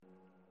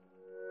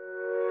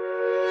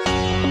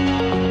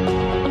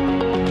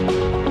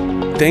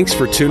Thanks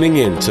for tuning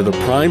in to the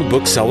Prime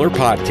Bookseller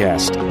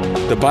Podcast,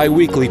 the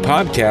bi-weekly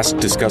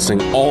podcast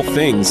discussing all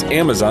things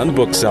Amazon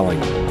bookselling.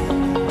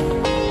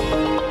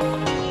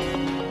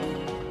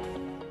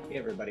 Hey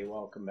everybody,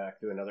 welcome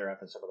back to another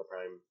episode of the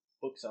Prime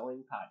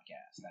Bookselling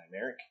Podcast. I'm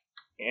Eric,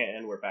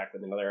 and we're back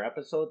with another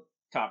episode.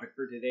 Topic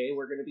for today,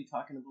 we're going to be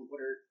talking about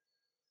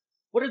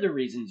what are the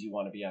reasons you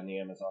want to be on the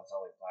Amazon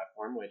selling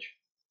platform, which,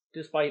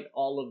 despite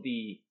all of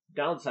the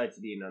downsides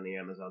of being on the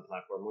Amazon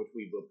platform, which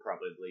we will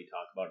probably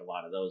talk about a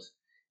lot of those,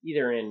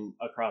 either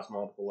across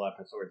multiple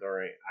episodes,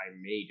 or I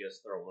may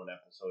just throw one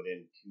episode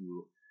in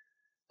to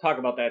talk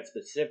about that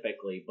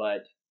specifically.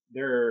 But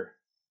there's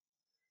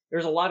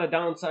a lot of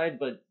downside,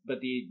 but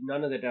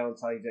none of the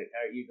downsides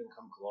even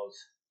come close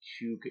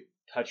to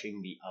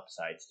touching the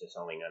upsides to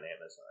selling on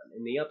Amazon.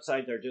 And the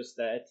upsides are just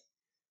that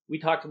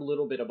we talked a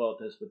little bit about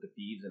this with the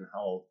fees and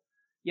how,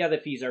 the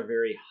fees are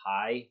very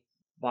high.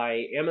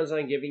 By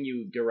Amazon giving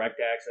you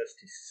direct access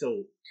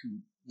to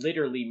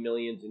literally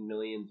millions and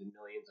millions and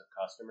millions of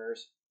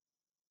customers,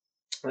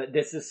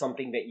 this is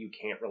something that you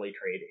can't really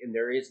trade. And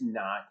there is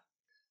not.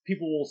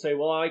 People will say,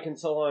 well, I can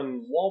sell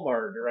on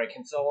Walmart or I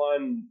can sell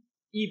on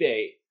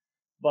eBay.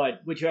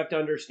 But what you have to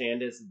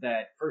understand is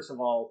that, first of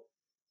all,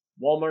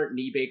 Walmart and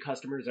eBay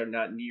customers are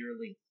not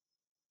nearly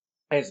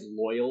as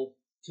loyal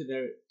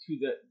to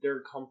their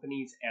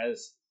companies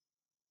as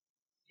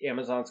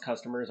Amazon's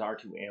customers are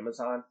to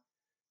Amazon,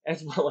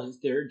 as well as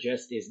there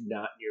just is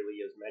not nearly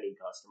as many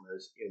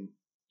customers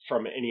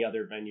from any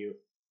other venue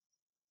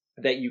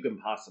that you can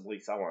possibly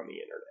sell on the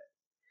internet.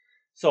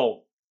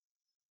 So,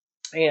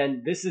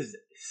 and this is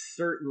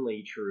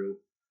certainly true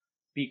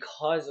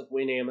because of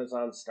when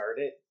Amazon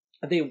started.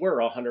 They were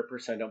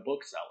 100% a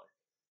bookseller.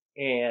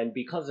 And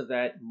because of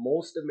that,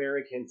 most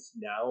Americans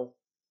now,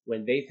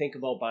 when they think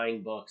about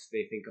buying books,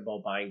 they think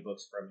about buying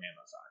books from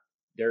Amazon.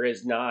 There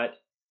is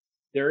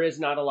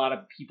not a lot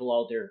of people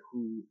out there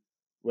who,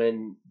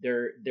 when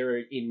they're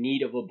in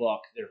need of a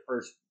book,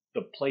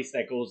 the place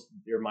that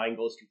their mind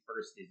goes to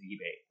first is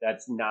eBay.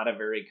 That's not a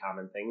very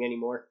common thing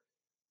anymore.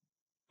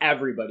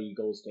 Everybody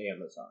goes to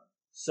Amazon.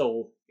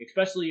 So,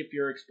 especially if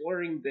you're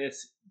exploring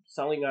this,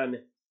 selling on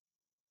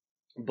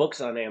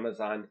books on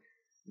Amazon,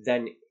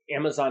 then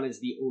Amazon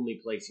is the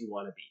only place you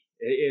want to be.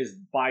 It is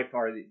by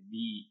far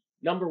the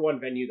number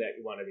one venue that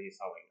you want to be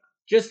selling on.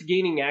 Just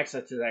gaining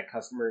access to that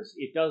customers,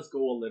 it does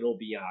go a little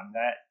beyond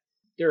that.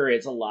 There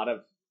is a lot of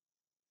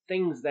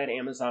things that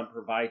Amazon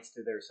provides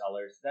to their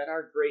sellers that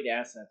are great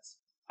assets,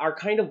 are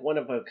kind of one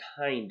of a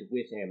kind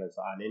with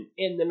Amazon.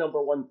 And the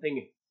number one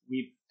thing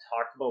we've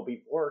talked about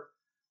before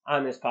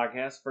on this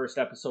podcast, first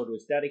episode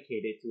was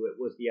dedicated to it,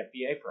 was the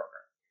FBA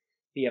program.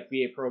 The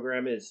FBA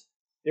program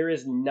there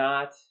is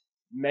not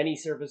many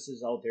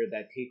services out there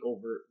that take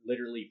over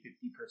literally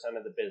 50%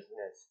 of the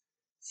business.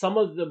 Some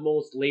of the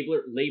most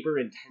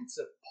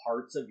labor-intensive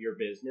parts of your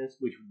business,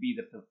 which would be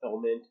the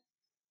fulfillment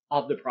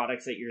of the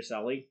products that you're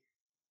selling,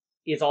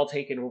 is all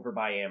taken over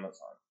by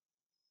Amazon.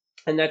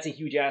 And that's a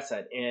huge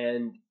asset.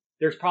 And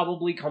there's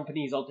probably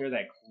companies out there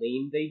that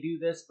claim they do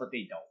this, but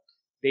they don't.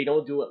 They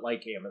don't do it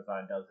like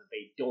Amazon does it.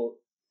 They don't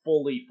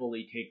fully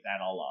take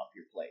that all off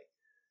your plate.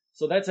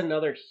 So that's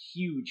another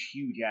huge,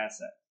 huge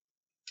asset.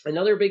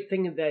 Another big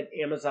thing that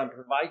Amazon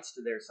provides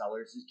to their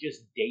sellers is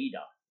just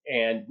data.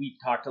 And we've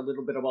talked a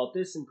little bit about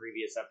this in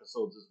previous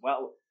episodes as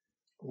well.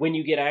 When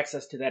you get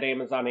access to that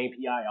Amazon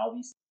API,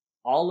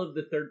 all of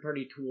the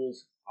third-party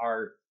tools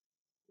are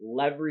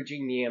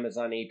leveraging the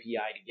Amazon API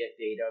to get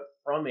data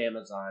from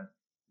Amazon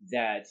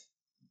that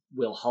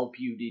will help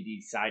you to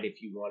decide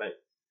if you want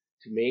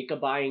to make a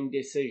buying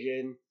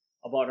decision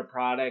about a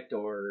product,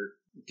 or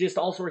just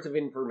all sorts of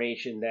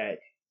information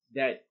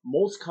that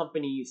most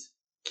companies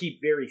keep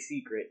very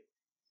secret.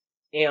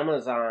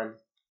 Amazon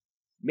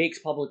makes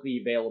publicly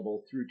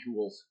available through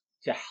tools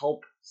to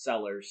help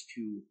sellers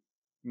to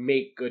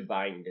make good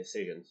buying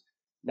decisions.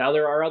 Now,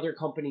 there are other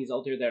companies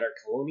out there that are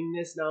cloning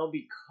this now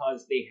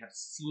because they have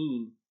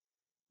seen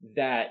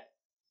that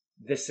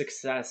the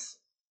success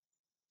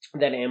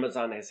that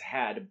Amazon has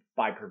had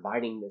by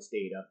providing this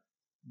data.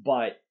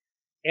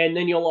 And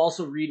then you'll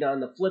also read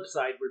on the flip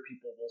side where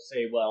people will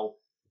say, well,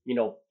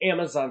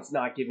 Amazon's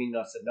not giving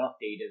us enough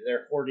data.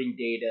 They're hoarding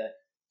data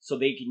so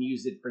they can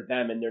use it for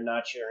them, and they're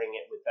not sharing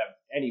it with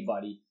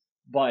anybody.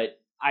 But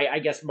I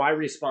guess my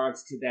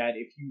response to that,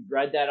 if you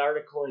read that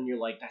article and you're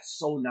like, that's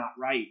so not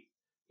right,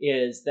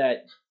 is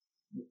that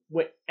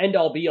end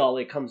all be all,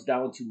 it comes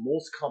down to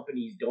most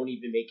companies don't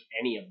even make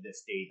any of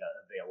this data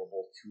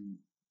available to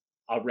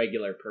a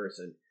regular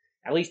person.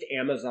 At least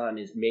Amazon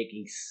is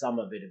making some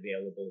of it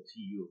available to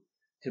you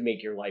to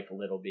make your life a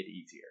little bit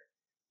easier.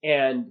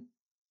 And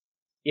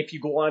if you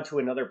go on to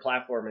another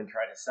platform and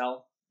try to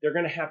sell, they're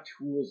going to have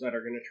tools that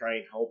are going to try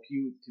and help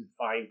you to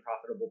find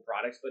profitable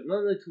products, but none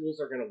of the tools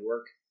are going to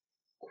work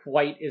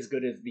quite as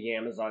good as the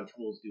Amazon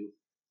tools do.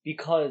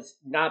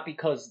 Not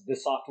because the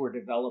software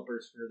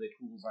developers for the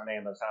tools on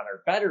Amazon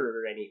are better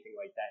or anything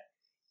like that.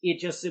 It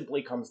just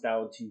simply comes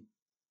down to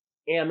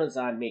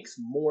Amazon makes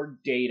more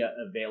data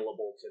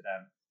available to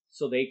them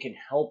so they can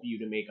help you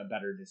to make a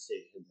better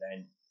decision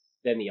than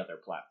than the other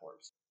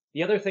platforms.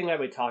 The other thing I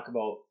would talk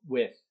about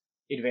with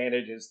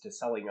advantages to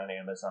selling on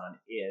Amazon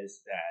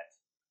is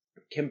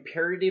that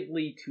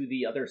comparatively to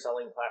the other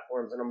selling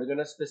platforms, and I'm going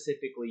to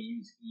specifically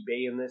use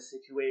eBay in this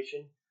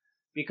situation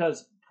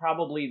because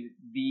probably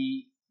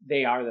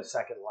they are the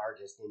second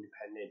largest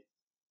independent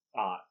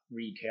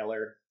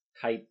retailer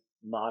type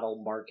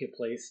model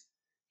marketplace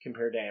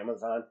compared to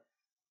Amazon.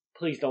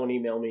 Please don't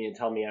email me and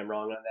tell me I'm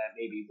wrong on that.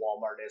 Maybe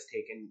Walmart has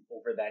taken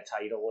over that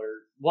title, or,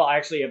 well,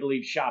 actually, I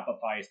believe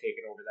Shopify has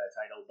taken over that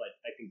title, but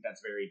I think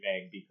that's very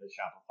vague because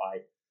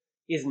Shopify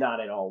is not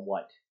at all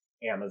what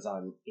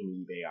Amazon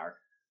and eBay are.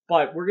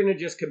 But we're going to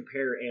just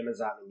compare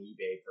Amazon and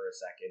eBay for a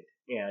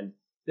second. And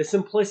the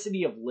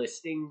simplicity of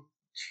listing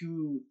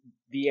to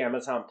the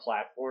Amazon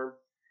platform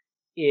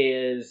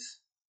is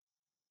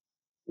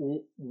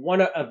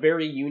a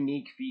very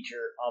unique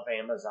feature of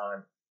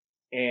Amazon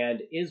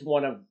and is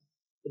one of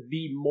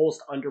the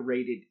most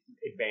underrated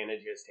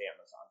advantages to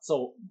Amazon.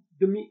 So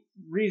the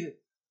reason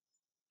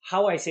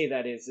how I say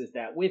that is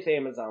that with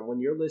Amazon, when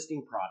you're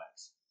listing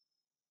products,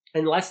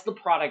 unless the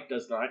product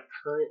does not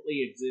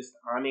currently exist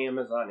on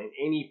Amazon in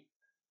any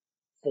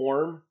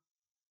form,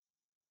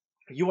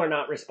 you are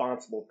not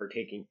responsible for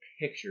taking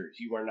pictures.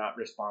 You are not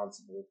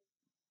responsible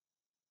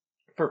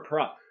for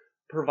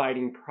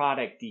providing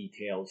product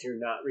details. You're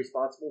not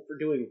responsible for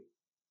doing.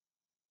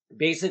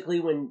 Basically,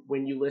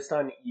 when you list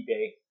on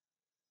eBay,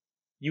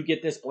 you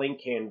get this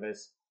blank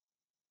canvas,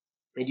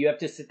 and you have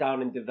to sit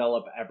down and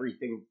develop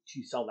everything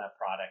to sell that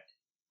product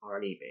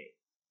on eBay,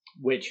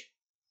 which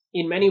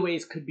in many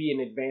ways could be an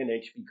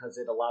advantage because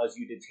it allows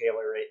you to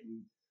tailor it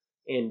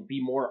and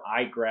be more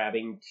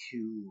eye-grabbing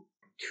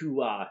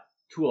to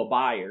a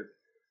buyer.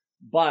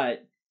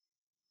 But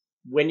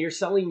when you're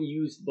selling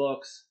used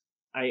books,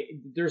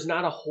 there's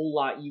not a whole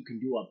lot you can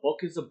do. A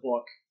book is a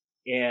book,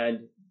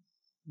 and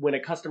when a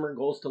customer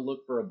goes to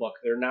look for a book,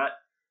 they're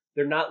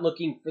not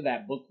looking for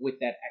that book with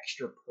that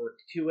extra perk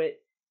to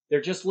it.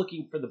 They're just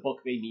looking for the book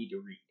they need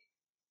to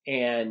read.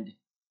 And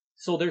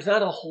so there's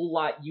not a whole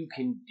lot you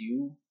can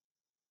do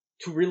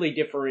to really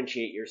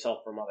differentiate yourself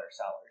from other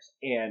sellers.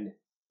 And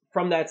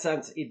from that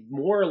sense, it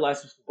more or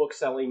less book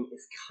selling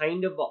is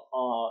kind of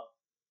a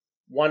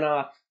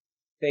one-off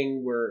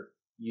thing where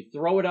you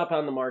throw it up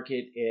on the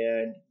market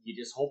and you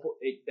just hope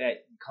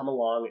that you come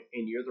along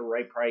and you're the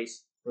right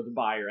price for the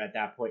buyer at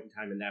that point in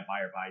time, and that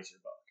buyer buys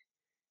your book.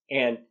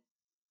 And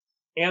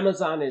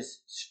Amazon has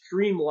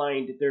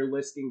streamlined their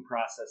listing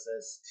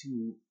processes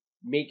to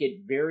make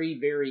it very,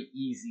 very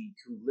easy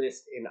to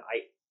list an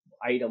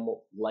item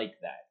like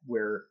that,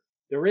 where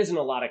there isn't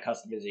a lot of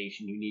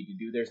customization you need to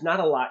do. There's not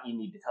a lot you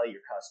need to tell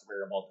your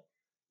customer about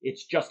it.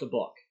 It's just a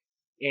book.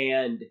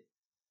 And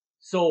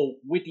so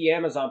with the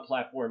Amazon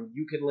platform,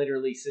 you can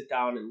literally sit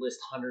down and list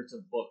hundreds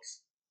of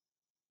books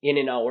in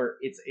an hour.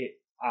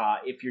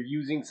 If you're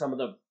using some of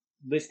the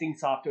listing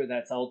software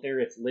that's out there,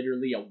 it's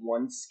literally a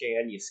one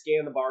scan. You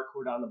scan the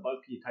barcode on the book,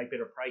 you type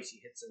in a price, you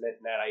hit submit,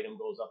 and that item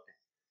goes up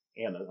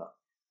to Amazon.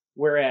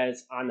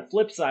 Whereas on the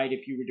flip side,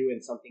 if you were doing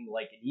something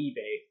like an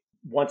eBay,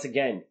 once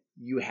again,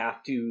 you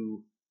have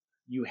to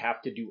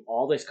do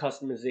all this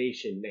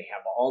customization. They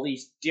have all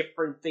these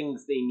different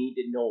things they need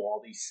to know,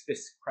 all these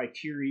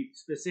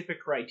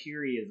specific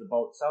criteria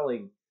about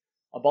selling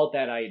about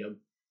that item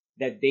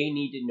that they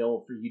need to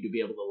know for you to be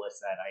able to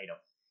list that item.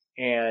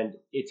 And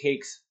it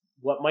takes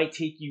what might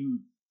take you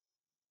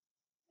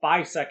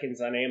 5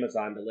 seconds on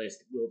Amazon to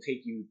list will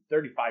take you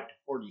 35 to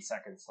 40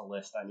 seconds to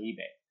list on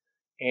eBay.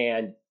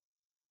 And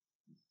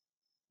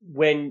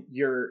when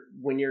you're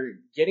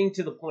getting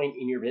to the point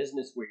in your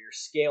business where you're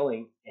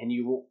scaling and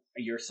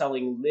you're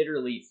selling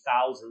literally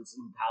thousands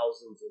and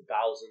thousands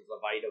of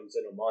items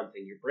in a month,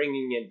 and you're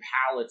bringing in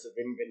pallets of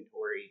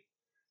inventory,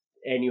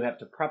 and you have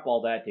to prep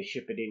all that to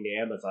ship it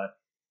into Amazon,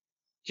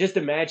 just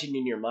imagine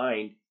in your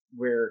mind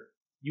where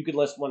you could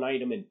list one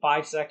item in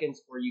 5 seconds,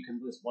 or you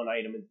can list one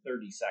item in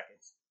 30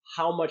 seconds.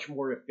 How much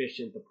more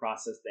efficient the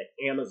process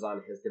that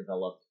Amazon has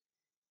developed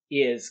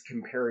is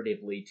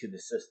comparatively to the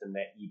system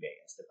that eBay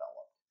has developed.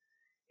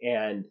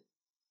 And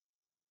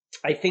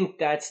I think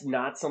that's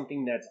not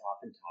something that's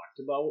often talked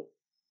about.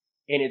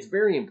 And it's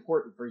very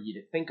important for you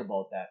to think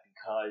about that,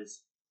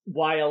 because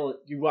while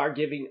you are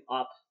giving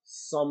up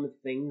some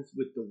things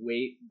with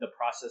the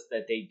process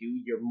that they do,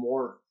 you're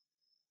more,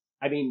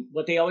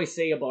 what they always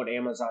say about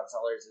Amazon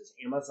sellers is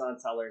Amazon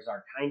sellers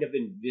are kind of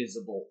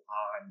invisible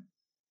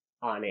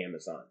on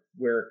Amazon,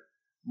 where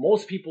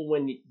most people,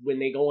 when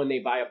they go and they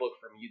buy a book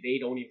from you, they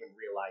don't even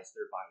realize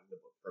they're buying the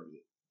book from you.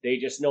 They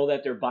just know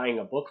that they're buying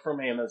a book from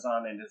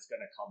Amazon and it's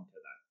going to come to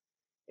them.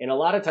 And a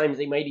lot of times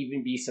they might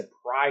even be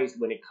surprised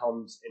when it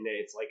comes and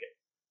it's like,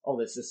 oh,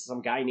 this is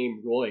some guy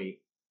named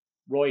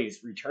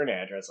Roy's return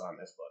address on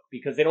this book,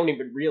 because they don't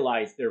even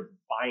realize they're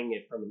buying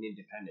it from an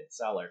independent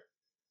seller.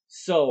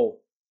 So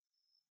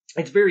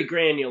it's very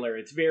granular.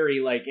 It's very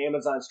like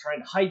Amazon's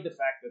trying to hide the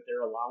fact that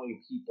they're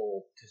allowing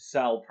people to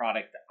sell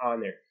product on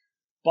there.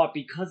 But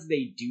because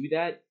they do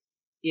that,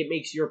 it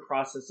makes your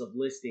process of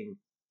listing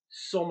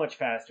so much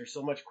faster,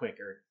 so much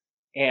quicker.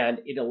 And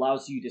it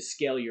allows you to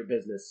scale your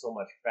business so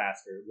much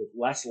faster with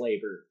less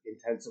labor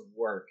intensive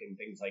work and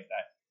things like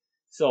that.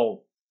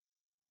 So,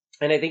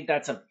 and I think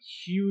that's a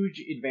huge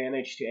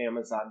advantage to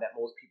Amazon that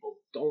most people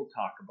don't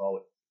talk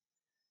about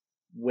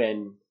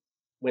when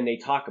they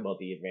talk about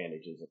the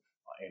advantages of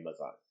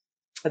Amazon.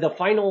 The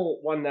final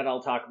one that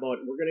I'll talk about,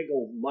 we're going to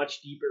go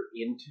much deeper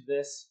into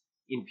this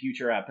in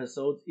future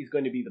episodes, is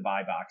going to be the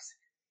buy box.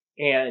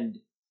 And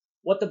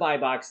what the buy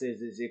box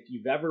is if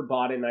you've ever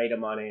bought an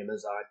item on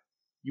Amazon,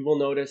 you will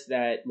notice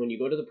that when you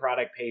go to the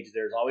product page,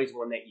 there's always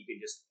one that you can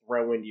just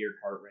throw into your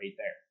cart right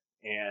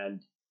there.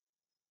 And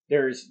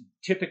there's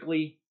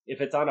typically,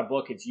 if it's on a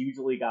book, it's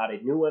usually got a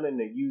new one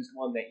and a used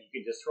one that you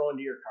can just throw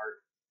into your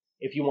cart.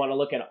 If you want to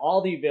look at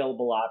all the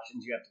available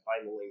options, you have to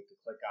find the link to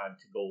click on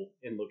to go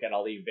and look at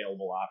all the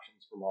available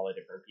options from all the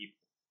different people.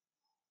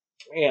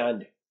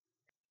 And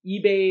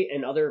eBay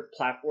and other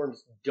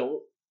platforms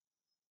don't.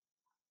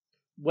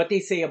 What they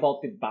say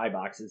about the buy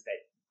box is that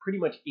pretty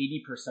much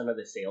 80% of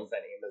the sales that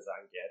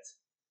Amazon gets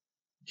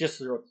just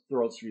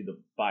throws through the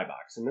buy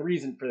box. And the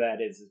reason for that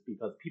is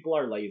because people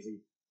are lazy.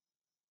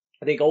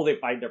 They go, they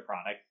find their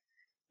product.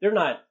 They're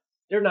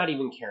not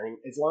even caring,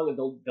 as long as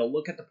they'll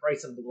look at the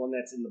price of the one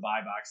that's in the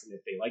buy box, and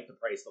if they like the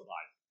price, they'll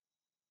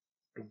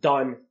buy it.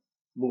 Done.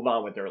 Move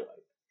on with their life.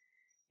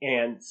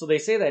 And so they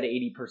say that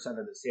 80%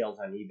 of the sales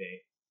on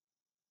eBay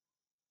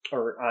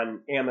or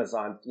on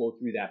Amazon flow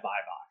through that buy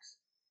box.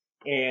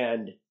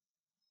 And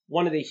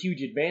one of the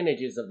huge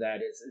advantages of that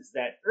is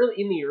that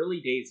in the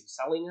early days of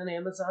selling on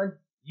Amazon,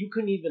 you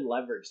couldn't even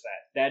leverage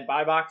that. That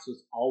buy box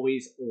was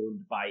always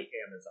owned by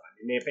Amazon.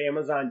 And if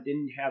Amazon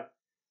didn't have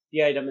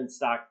the item in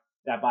stock,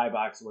 that buy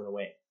box went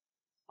away.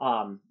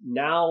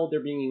 Now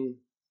they're being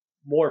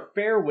more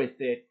fair with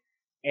it,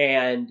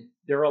 and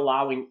they're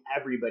allowing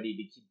everybody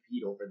to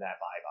compete over that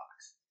buy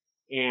box.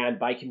 And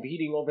by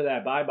competing over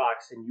that buy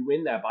box and you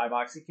win that buy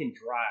box, it can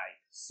drive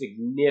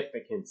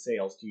significant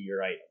sales to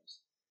your items.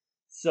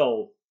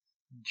 So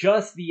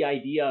just the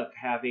idea of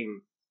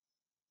having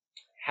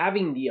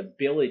the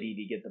ability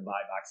to get the buy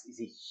box is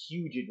a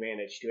huge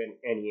advantage to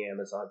any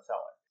Amazon seller.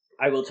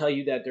 I will tell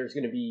you that there's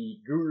going to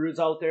be gurus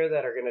out there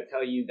that are going to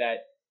tell you that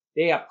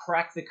they have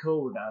cracked the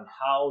code on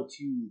how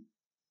to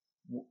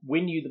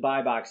win you the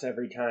buy box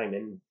every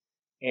time.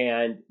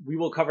 And we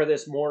will cover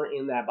this more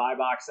in that buy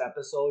box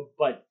episode,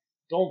 but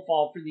don't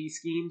fall for these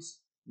schemes.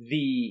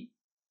 The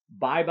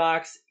buy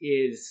box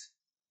is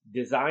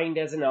designed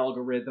as an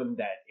algorithm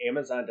that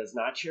Amazon does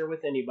not share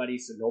with anybody,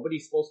 so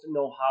nobody's supposed to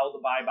know how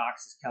the buy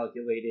box is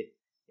calculated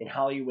and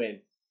how you win.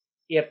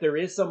 If there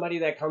is somebody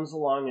that comes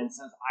along and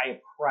says, I have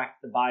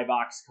cracked the buy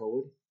box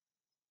code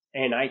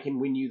and I can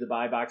win you the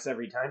buy box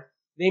every time,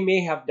 they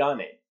may have done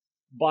it.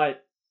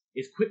 But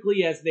as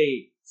quickly as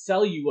they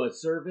sell you a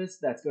service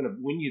that's going to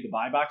win you the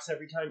buy box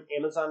every time,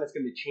 Amazon is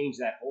going to change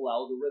that whole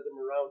algorithm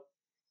around,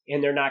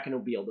 and they're not going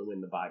to be able to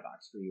win the buy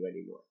box for you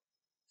anymore.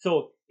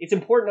 So it's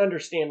important to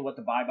understand what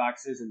the buy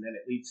box is, and then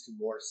it leads to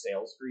more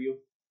sales for you.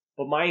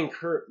 But my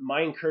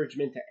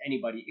encouragement to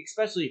anybody,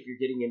 especially if you're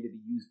getting into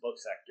the used book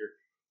sector,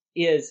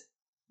 is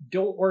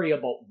don't worry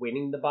about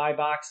winning the buy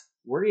box.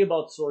 Worry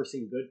about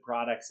sourcing good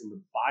products, and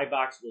the buy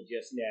box will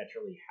just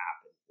naturally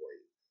happen for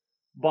you.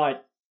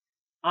 But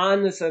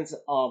on the sense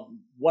of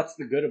what's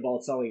the good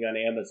about selling on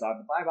Amazon,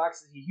 the buy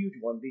box is a huge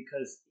one,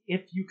 because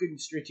if you can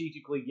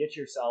strategically get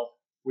yourself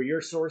where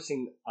you're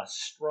sourcing a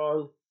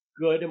strong,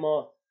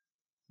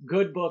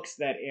 good books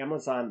that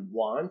Amazon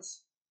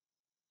wants,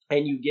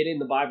 and you get in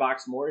the buy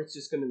box more, it's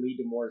just going to lead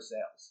to more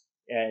sales.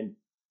 And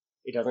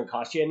it doesn't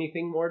cost you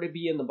anything more to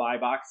be in the buy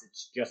box.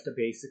 It's just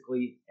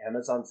basically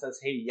Amazon says,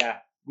 hey, yeah,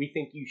 we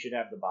think you should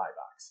have the buy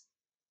box.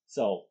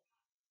 So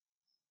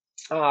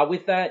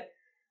with that,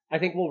 I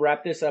think we'll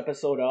wrap this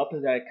episode up,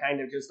 as I kind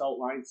of just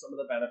outlined some of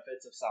the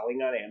benefits of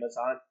selling on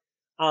Amazon.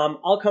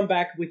 I'll come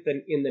back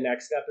in the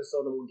next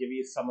episode, and we'll give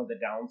you some of the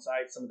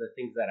downsides, some of the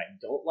things that I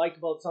don't like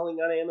about selling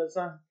on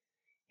Amazon.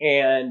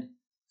 And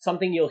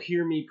something you'll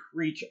hear me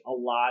preach a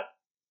lot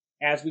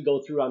as we go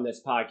through on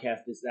this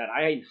podcast is that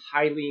I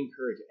highly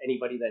encourage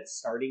anybody that's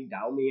starting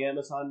down the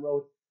Amazon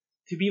road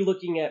to be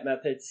looking at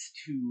methods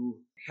to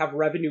have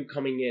revenue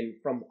coming in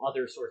from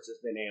other sources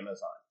than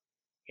Amazon.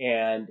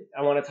 And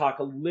I want to talk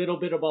a little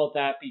bit about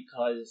that,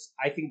 because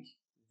I think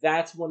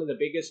that's one of the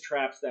biggest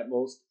traps that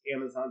most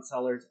Amazon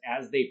sellers,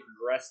 as they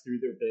progress through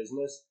their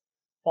business,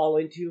 fall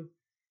into,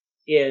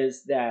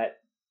 is that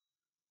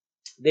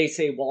they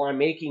say, well, I'm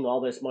making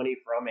all this money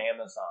from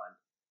Amazon.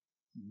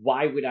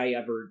 Why would I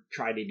ever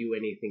try to do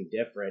anything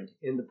different?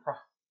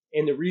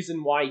 And the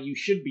reason why you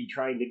should be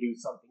trying to do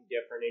something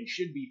different and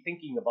should be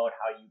thinking about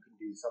how you can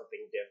do something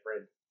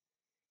different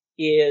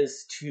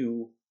is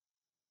to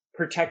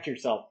protect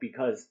yourself,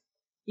 because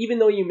even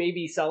though you may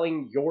be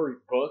selling your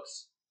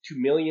books to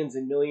millions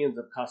and millions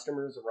of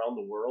customers around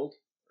the world,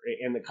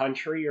 in the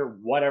country, or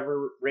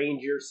whatever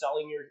range you're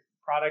selling your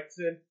products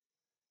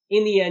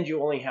in the end,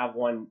 you only have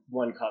one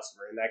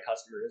customer, and that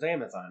customer is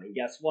Amazon. And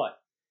guess what?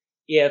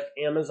 If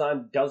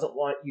Amazon doesn't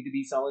want you to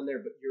be selling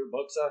your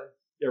books on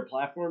their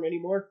platform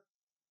anymore,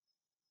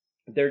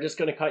 they're just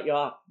going to cut you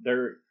off.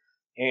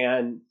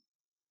 And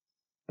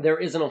there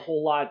isn't a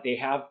whole lot. They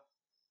have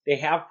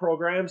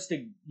programs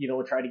to,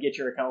 try to get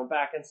your account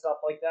back and stuff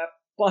like that.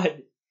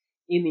 But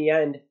in the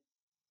end,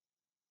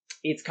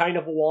 it's kind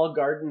of a walled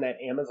garden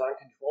that Amazon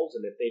controls.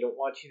 And if they don't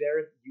want you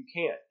there, you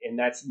can't. And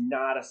that's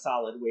not a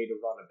solid way to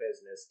run a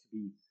business, to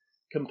be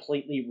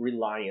completely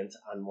reliant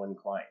on one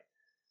client.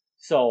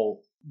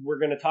 So we're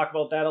going to talk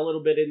about that a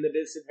little bit in the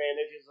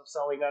disadvantages of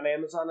selling on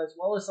Amazon, as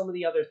well as some of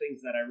the other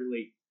things that I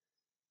really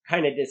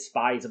kind of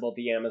despise about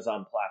the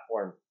Amazon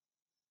platform.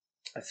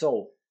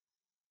 So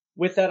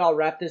with that, I'll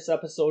wrap this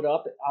episode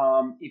up.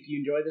 If you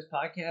enjoy this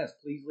podcast,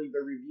 please leave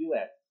a review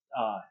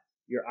on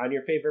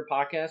your favorite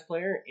podcast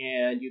player.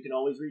 And you can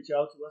always reach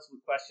out to us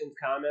with questions,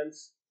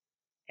 comments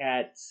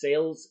at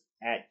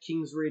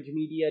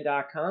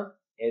sales@kingsridgemedia.com.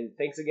 And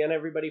thanks again,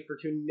 everybody, for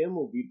tuning in.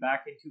 We'll be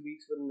back in 2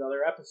 weeks with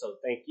another episode.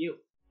 Thank you.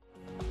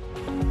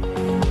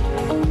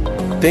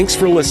 Thanks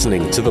for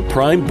listening to the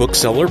Prime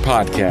Bookseller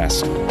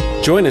Podcast.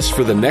 Join us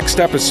for the next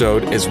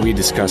episode as we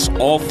discuss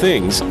all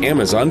things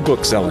Amazon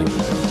bookselling.